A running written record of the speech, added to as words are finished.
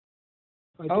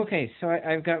Okay, so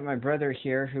I've got my brother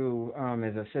here who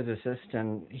is a physicist,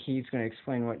 and he's going to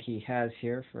explain what he has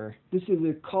here for... This is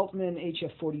a Kaltman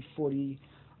HF4040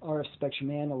 RF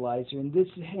spectrum analyzer, and this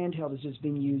handheld is just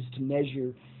being used to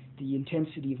measure the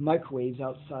intensity of microwaves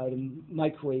outside a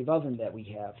microwave oven that we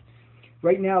have.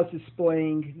 Right now it's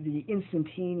displaying the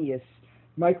instantaneous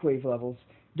microwave levels.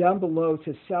 Down below it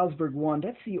says Salzburg 1.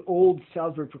 That's the old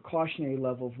Salzburg precautionary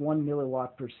level of 1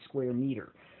 milliwatt per square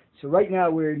meter. So right now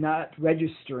we're not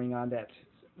registering on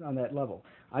that level.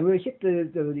 I'm going to hit this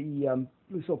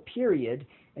little period,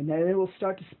 and then it will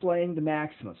start displaying the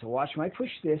maximum. So watch when I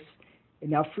push this,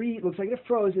 and now it looks like it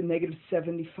froze at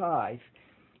 -75,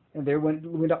 and there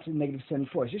went up to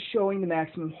 -74. It's just showing the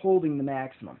maximum, holding the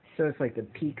maximum. So it's like the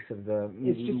peaks of the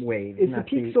wave. It's the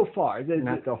peak so far.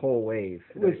 Not the whole wave.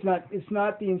 It's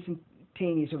not the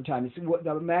instantaneous over time. It's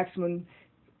the maximum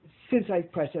since I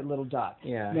pressed that little dot.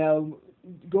 Yeah. Now,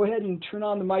 go ahead and turn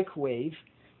on the microwave.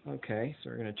 Okay, so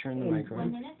we're going to turn the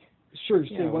microwave. 1 minute? Sure,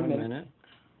 yeah, say 1 minute. minute.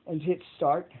 And hit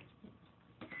start.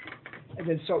 And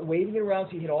then start waving it around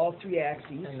so you hit all 3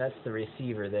 axes. And that's the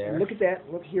receiver there. And look at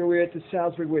that. Look here, we're at the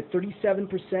Salzburg. We're at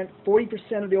 37%,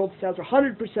 40% of the old Salzburg,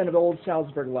 100% of the old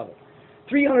Salzburg level.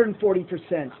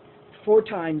 340%, 4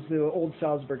 times the old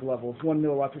Salzburg level of 1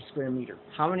 milliwatt per square meter.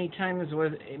 How many times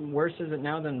worse is it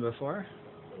now than before?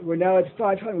 We're now at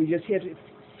 500. We just hit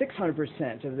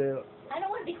 600% of the... I don't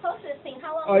want to be close to this thing.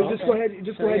 How long? All right, just go ahead and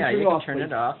turn it off. Turn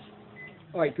it off.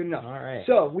 All right, good enough. All right.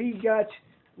 So we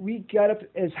got up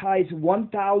as high as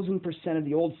 1,000% of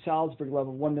the old Salzburg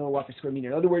level, 1 milliwatt per square meter.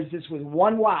 In other words, this was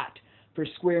 1 watt per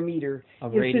square meter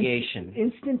of radiation.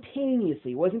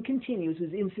 Instantaneously. It wasn't continuous.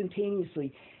 It was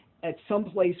instantaneously at some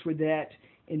place where that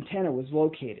antenna was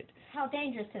located. How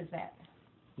dangerous is that?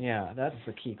 Yeah, that's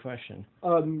the key question.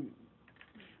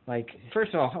 Like,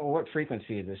 first of all, what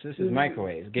frequency is this? This is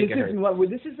microwaves, gigahertz.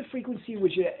 This is the frequency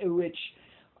which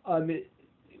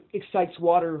excites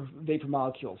water vapor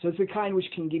molecules. So it's the kind which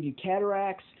can give you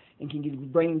cataracts and can give you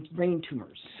brain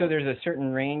tumors. So there's a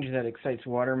certain range that excites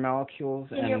water molecules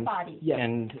in your body. Yes.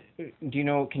 And do you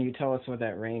know? Can you tell us what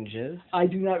that range is? I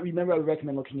do not remember. I would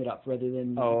recommend looking it up rather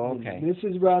than. Oh, okay. This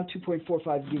is around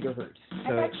 2.45 gigahertz. I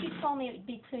thought you told me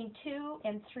between 2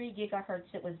 and 3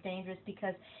 gigahertz it was dangerous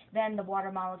because then the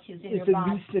water molecules in your body. It's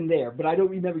at least in there, but I don't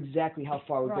remember exactly how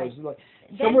far it goes.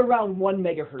 Somewhere around 1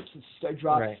 megahertz, it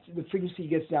drops. Right. The frequency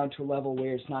gets down to a level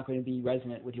where it's not going to be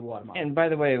resonant with your water molecule. And by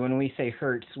the way, when we say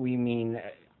hertz, we mean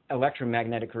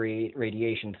electromagnetic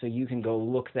radiation. So you can go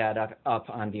look that up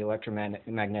on the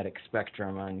electromagnetic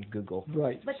spectrum on Google.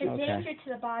 Right. But the danger to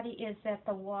the body is that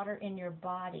the water in your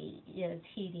body is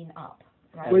heating up.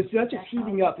 Right? Well, it's not just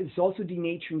heating up, it's also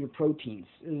denaturing your proteins.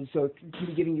 So it can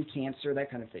be giving you cancer, that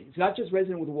kind of thing. It's not just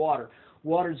resonant with water.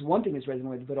 Water is one thing it's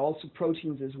resonant with, but also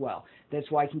proteins as well.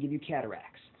 That's why it can give you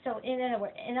cataracts. So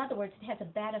in other words, it has a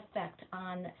bad effect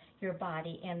on your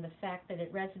body, and the fact that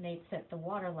it resonates at the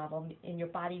water level, and your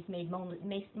body's made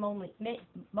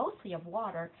mostly of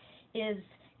water,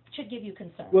 should give you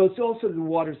concern. Well, it's also the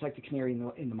water's like the canary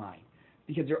in the mine,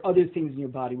 because there are other things in your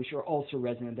body which are also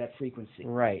resonant at that frequency.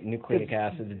 Right, nucleic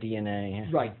acid, the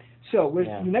DNA. Right. So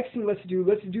the next thing let's do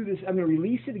this. I'm going to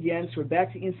release it again, so we're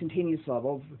back to instantaneous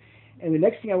level. And the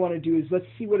next thing I want to do is let's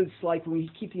see what it's like when we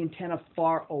keep the antenna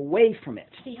far away from it.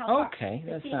 See how far, okay,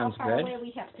 that see sounds how far good. away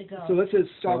we have to go. So let's just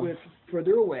start with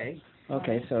further away.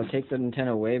 Okay, so take the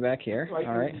antenna way back here. Right.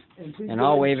 All right. And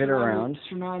I'll wave it around.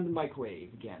 Turn on the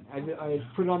microwave again. I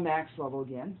put it on max level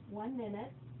again. 1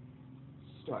 minute.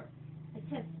 Start. It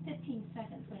says 15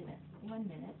 seconds. Wait a minute. 1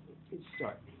 minute.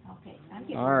 Start. Okay.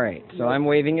 All right. So I'm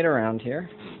waving it around here.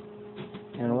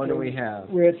 And what do we have?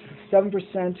 We're at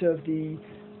 7% of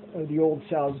the old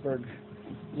Salzburg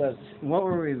levels. What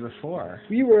were we before?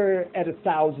 We were at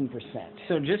 1,000%.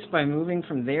 So just by moving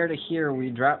from there to here, we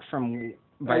dropped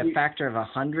by a factor of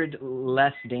 100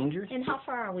 less dangerous? And how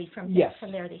far are we from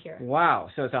there to here? Wow.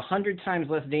 So it's 100 times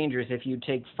less dangerous if you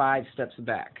take 5 steps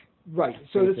back. Right.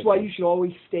 So that's why you should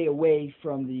always stay away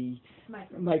from the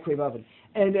microwave oven.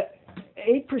 And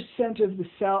 8% of the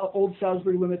old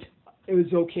Salzburg limit, it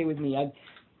was okay with me.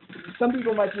 Some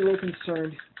people might be a little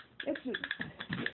concerned.